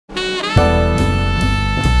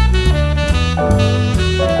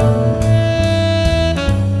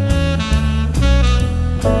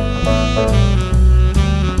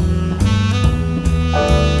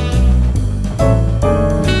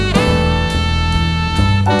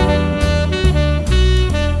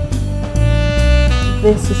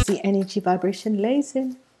This is the energy vibration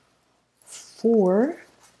lesson for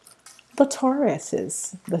the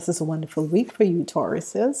Tauruses. This is a wonderful week for you,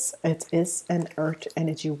 Tauruses. It is an Earth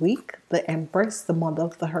energy week. The Empress, the mother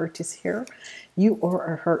of the Heart, is here. You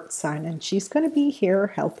are a Heart sign, and she's going to be here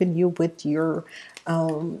helping you with your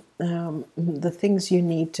the things you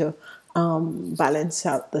need to balance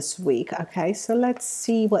out this week. Okay, so let's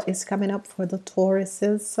see what is coming up for the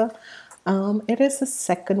Tauruses. It is the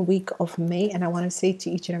second week of May, and I want to say to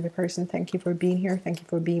each and every person, thank you for being here. Thank you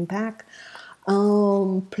for being back.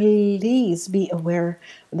 Please be aware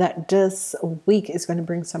that this week is going to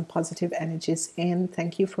bring some positive energies in.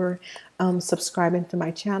 Thank you for subscribing to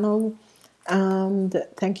my channel, and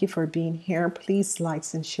thank you for being here. Please like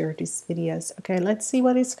and share these videos. Okay, let's see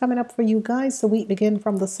what is coming up for you guys. The week begins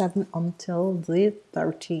from the 7th until the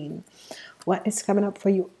 13th. What is coming up for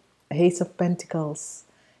you? Ace of Pentacles.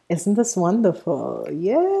 Isn't this wonderful?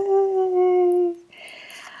 Yay!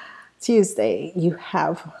 Tuesday, you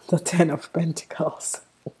have the 10 of Pentacles.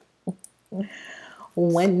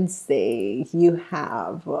 Wednesday, you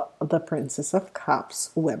have the Princess of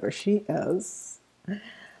Cups, whoever she is.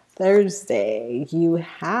 Thursday, you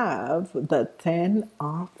have the 10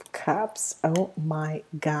 of Cups. Oh my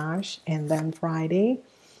gosh. And then Friday,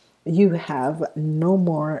 you have no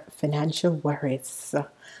more financial worries.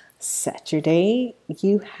 Saturday,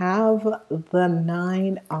 you have the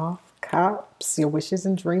 9 of Cups. Your wishes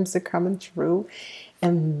and dreams are coming true.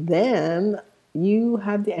 And then you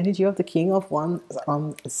have the energy of the King of Wands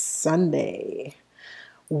on Sunday.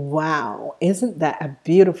 Wow, isn't that a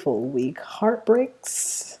beautiful week?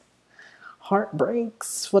 Heartbreaks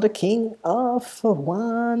for the King of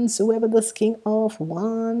Wands. Whoever this King of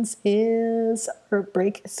Wands is,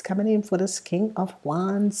 heartbreak is coming in for this King of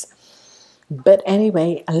Wands. But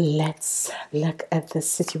anyway, let's look at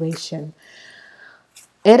this situation.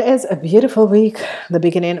 It is a beautiful week, the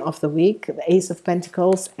beginning of the week. The Ace of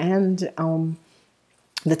Pentacles and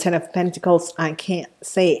the 10 of Pentacles. I can't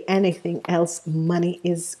say anything else. Money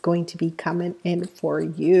is going to be coming in for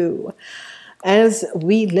you. As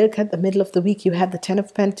we look at the middle of the week, you have the 10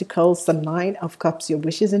 of Pentacles, the 9 of Cups. Your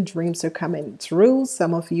wishes and dreams are coming through.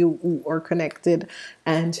 Some of you who are connected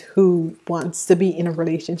and who wants to be in a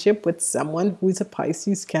relationship with someone who is a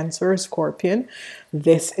Pisces, Cancer, or Scorpion,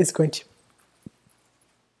 this is going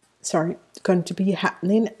to be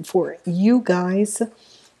happening for you guys.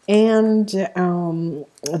 And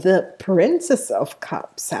the Princess of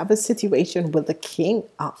Cups have a situation with the King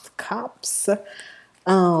of Cups.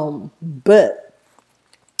 But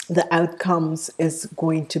the outcomes is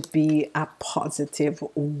going to be a positive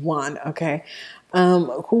one. Okay,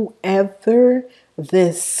 whoever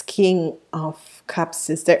this King of Cups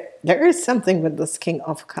is, there is something with this King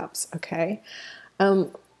of Cups. Okay,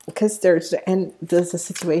 because there's a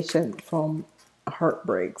situation from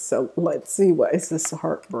heartbreak. So let's see, what is this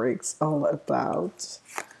heartbreaks all about?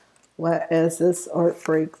 What is this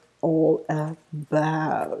heartbreak all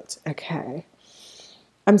about? Okay,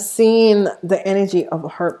 I'm seeing the energy of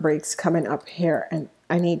heartbreaks coming up here, and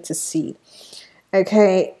I need to see.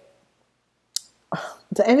 Okay,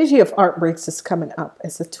 the energy of heartbreaks is coming up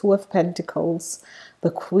as the 2 of Pentacles,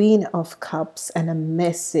 the Queen of Cups, and a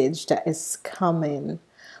message that is coming,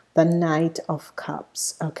 the Knight of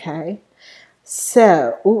Cups. Okay,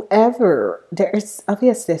 so whoever, there is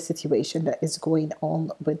obviously a situation that is going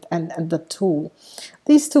on with, and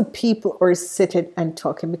these two people are sitting and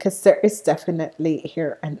talking, because there is definitely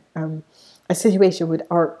here a situation with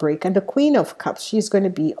heartbreak. And the Queen of Cups, she's going to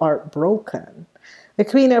be heartbroken. The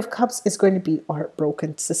Queen of Cups is going to be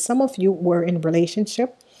heartbroken. So some of you were in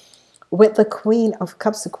relationship with the Queen of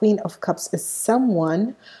Cups. The Queen of Cups is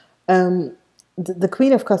someone, the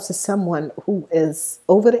Queen of Cups is someone who is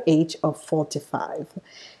over the age of 45,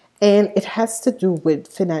 and it has to do with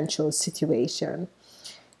financial situation,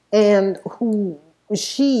 and who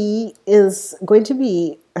she is going to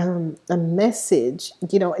be a message.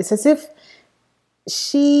 You know, it's as if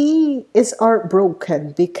she is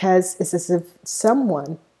heartbroken, because it's as if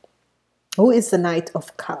someone who is the Knight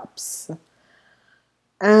of Cups,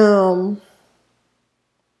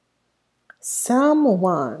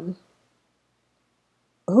 someone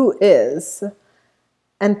who is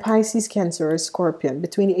and Pisces, Cancer, or Scorpion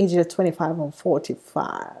between the ages of 25 and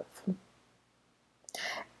 45.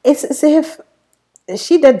 It's as if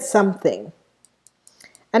she did something,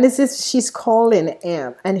 and it's as if she's calling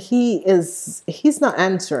him, and he's not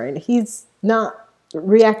answering. He's not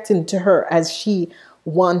reacting to her as she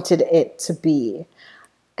wanted it to be.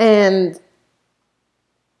 And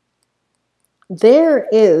there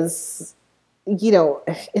is, you know,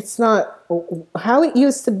 it's not how it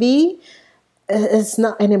used to be. It's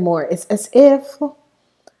not anymore. It's as if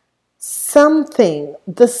something.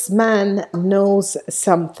 This man knows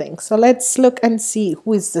something. So let's look and see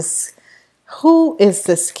who is this. Who is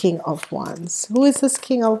this King of Wands? Who is this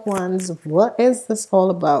King of Wands? What is this all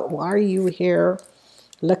about? Why are you here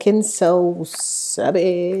looking so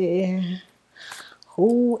subby?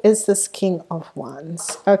 Who is this King of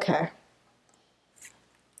Wands? Okay.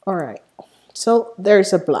 All right. So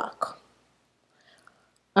there's a block.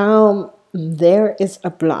 There is a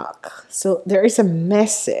block. So there is a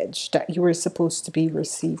message that you were supposed to be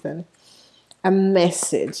receiving. A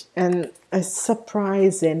message, and a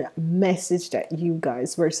surprising message that you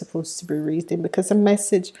guys were supposed to be reading, because a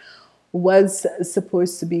message was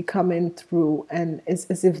supposed to be coming through, and it's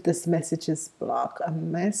as if this message is blocked. A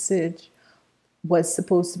message was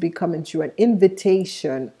supposed to be coming through, an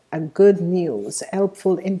invitation, a good news, a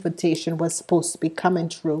helpful invitation was supposed to be coming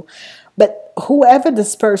through. But whoever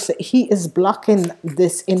this person, he is blocking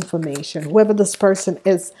this information. Whoever this person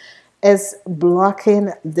is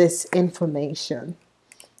blocking this information.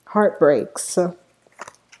 Heartbreaks. With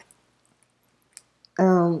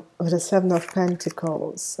the Seven of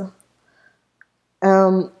Pentacles.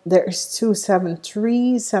 There is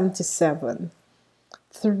 377.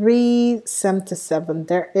 377.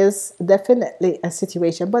 There is definitely a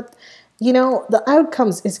situation, but you know, the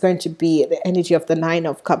outcomes is going to be the energy of the Nine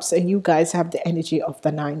of Cups, and you guys have the energy of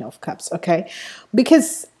the Nine of Cups, okay?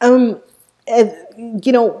 Because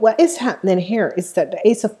you know what is happening here is that the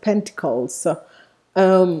Ace of Pentacles,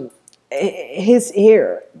 his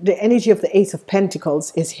here, the energy of the Ace of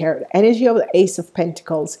Pentacles is here. The energy of the Ace of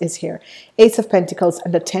Pentacles is here. Ace of Pentacles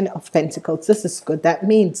and the Ten of Pentacles. This is good. That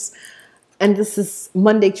means, and this is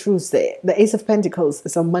Monday, Tuesday. The Ace of Pentacles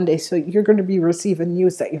is on Monday. So you're going to be receiving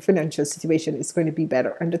news that your financial situation is going to be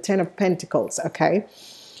better. And the Ten of Pentacles, okay?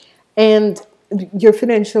 And your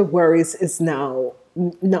financial worries is now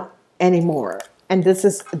not anymore. And this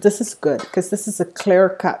is good, because this is a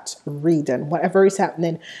clear-cut reading. Whatever is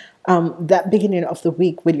happening that beginning of the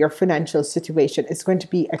week with your financial situation is going to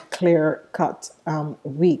be a clear-cut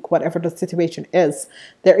week. Whatever the situation is,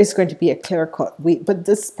 there is going to be a clear-cut week. But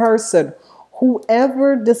this person,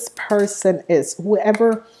 whoever this person is,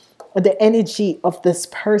 whoever the energy of this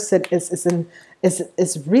person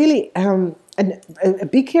is really and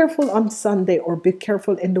be careful on Sunday, or be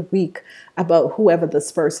careful in the week about whoever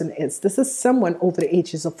this person is. This is someone over the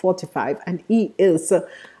ages of 45, and he is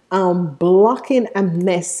blocking a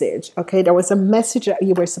message. Okay, there was a message that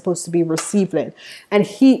you were supposed to be receiving, and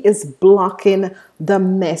he is blocking the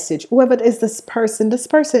message. Whoever it is, this person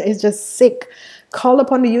is just sick. Call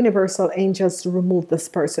upon the universal angels to remove this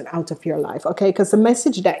person out of your life, okay? Because the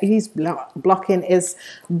message that he's blocking is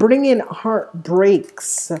bringing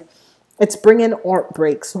heartbreaks. It's bringing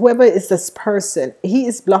heartbreaks. Whoever is this person, he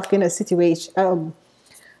is blocking a situation.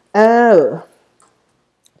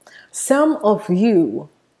 Some of you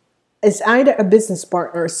is either a business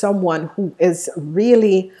partner or someone who is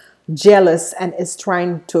really jealous and is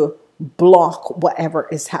trying to block whatever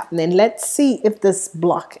is happening. Let's see if this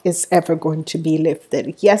block is ever going to be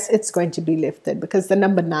lifted. Yes, it's going to be lifted, because the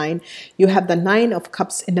number 9, you have the 9 of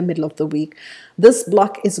Cups in the middle of the week. This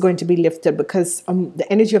block is going to be lifted because the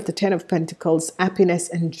energy of the 10 of Pentacles, happiness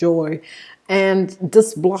and joy. And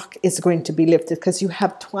this block is going to be lifted because you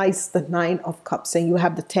have twice the 9 of Cups and you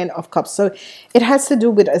have the 10 of Cups. So it has to do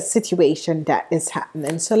with a situation that is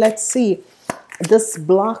happening. So let's see. This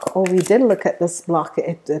block, we did look at this block.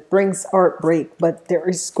 It brings heartbreak, but there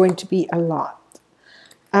is going to be a lot.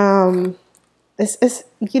 This is,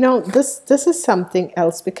 you know, this is something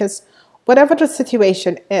else, because whatever the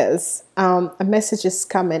situation is, a message is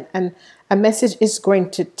coming, and a message is going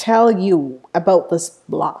to tell you about this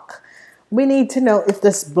block. We need to know if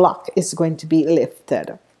this block is going to be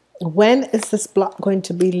lifted. When is this block going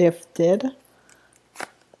to be lifted?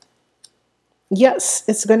 Yes,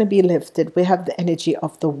 it's going to be lifted. We have the energy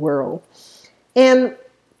of the world. And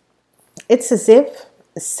it's as if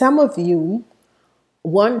some of you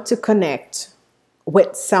want to connect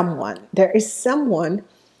with someone. There is someone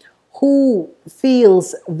who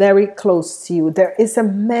feels very close to you. There is a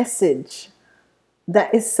message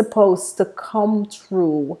that is supposed to come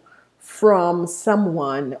through from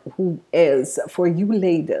someone who is, for you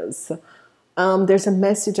ladies, there's a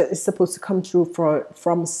message that is supposed to come through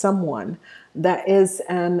from someone that is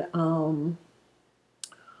an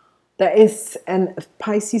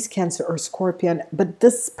Pisces, Cancer, or Scorpion. But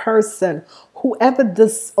this person, whoever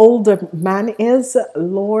this older man is,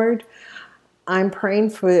 Lord, I'm praying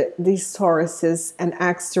for these Tauruses and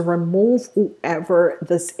ask to remove whoever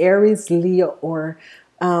this Aries, Leo, or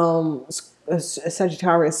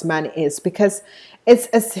Sagittarius man is, because it's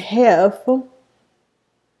as if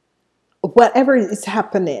whatever is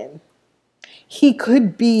happening, he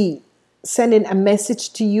could be sending a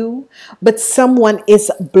message to you, but someone is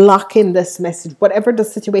blocking this message. Whatever the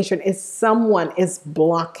situation is, someone is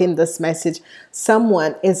blocking this message.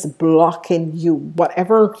 Someone is blocking you.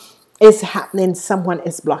 Whatever is happening, someone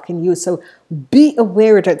is blocking you. So be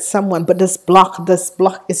aware that someone, but this block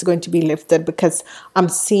is going to be lifted, because I'm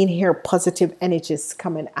seeing here positive energies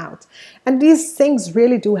coming out. And these things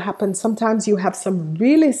really do happen. Sometimes you have some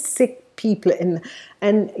really sick people in,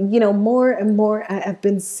 and you know, more and more I've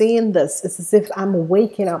been seeing this. It's as if I'm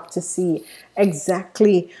waking up to see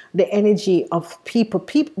exactly the energy of people.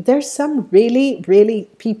 There's some really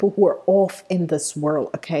people who are off in this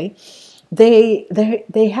world. Okay, they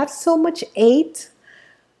have so much hate,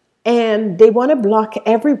 and they want to block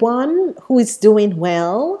everyone who is doing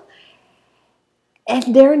well.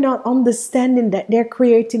 And they're not understanding that they're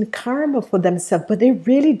creating karma for themselves, but they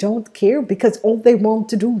really don't care, because all they want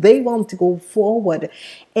to do, they want to go forward.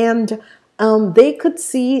 And they could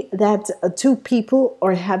see that two people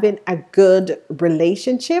are having a good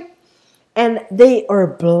relationship, and they are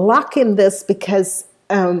blocking this because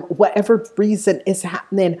whatever reason is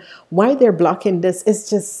happening, why they're blocking this is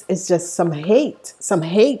just some hate.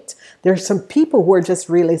 There's some people who are just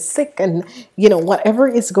really sick, and you know, whatever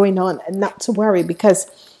is going on, and not to worry, because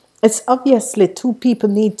it's obviously two people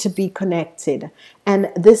need to be connected.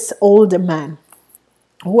 And this older man,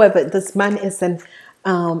 whoever this man is, an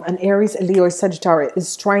Aries, a Leo, or Sagittarius,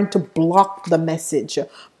 is trying to block the message,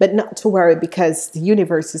 but not to worry, because the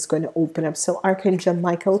universe is going to open up. So Archangel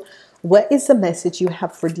Michael, what is the message you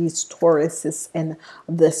have for these Tauruses in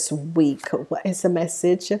this week? What is the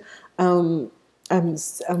message?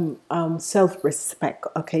 Self-respect.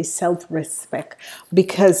 Okay, self-respect,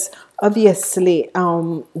 because obviously,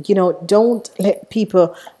 you know, don't let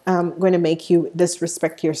people going to make you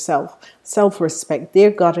disrespect yourself. Self-respect. Dear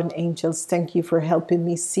God and angels, thank you for helping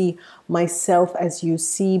me see myself as you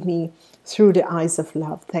see me, through the eyes of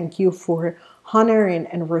love. Thank you for honoring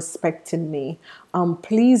and respecting me.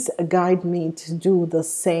 Please guide me to do the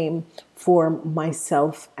same for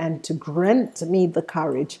myself, and to grant me the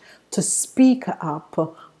courage to speak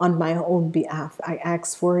up on my own behalf. I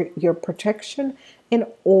ask for your protection in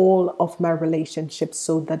all of my relationships,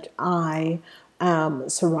 so that I am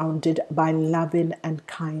surrounded by loving and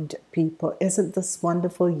kind people. Isn't this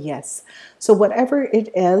wonderful? Yes. So whatever it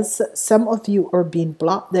is, some of you are being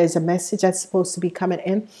blocked. There's a message that's supposed to be coming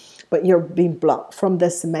in, but you're being blocked from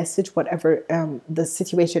this message, whatever the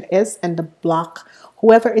situation is. And the block,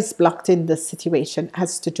 whoever is blocked in this situation,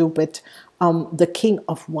 has to do with the King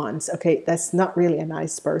of Wands. Okay, that's not really a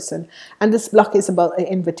nice person. And this block is about an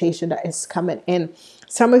invitation that is coming in.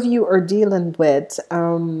 Some of you are dealing with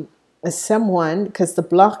someone, because the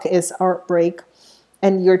block is heartbreak,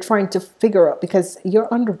 and you're trying to figure out, because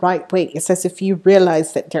you're on the right way. It's as if you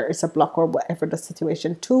realize that there is a block, or whatever the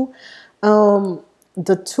situation.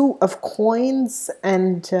 The Two of Coins,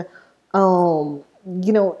 and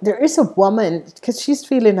you know, there is a woman, because she's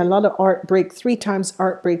feeling a lot of heartbreak, 3 times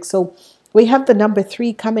heartbreak. So we have the number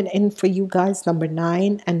 3 coming in for you guys, number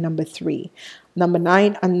 9 and number 3. Number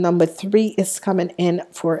 9 and number 3 is coming in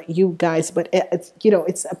for you guys, but it's, you know,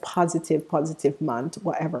 it's a positive month,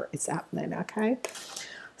 whatever is happening. Okay,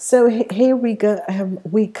 so here we go.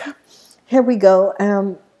 Here we go.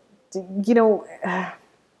 You know,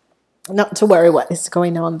 not to worry what is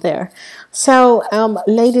going on there. So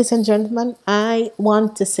ladies and gentlemen, I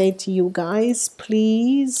want to say to you guys,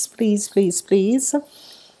 please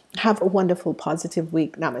have a wonderful positive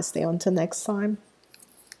week. Namaste, until next time.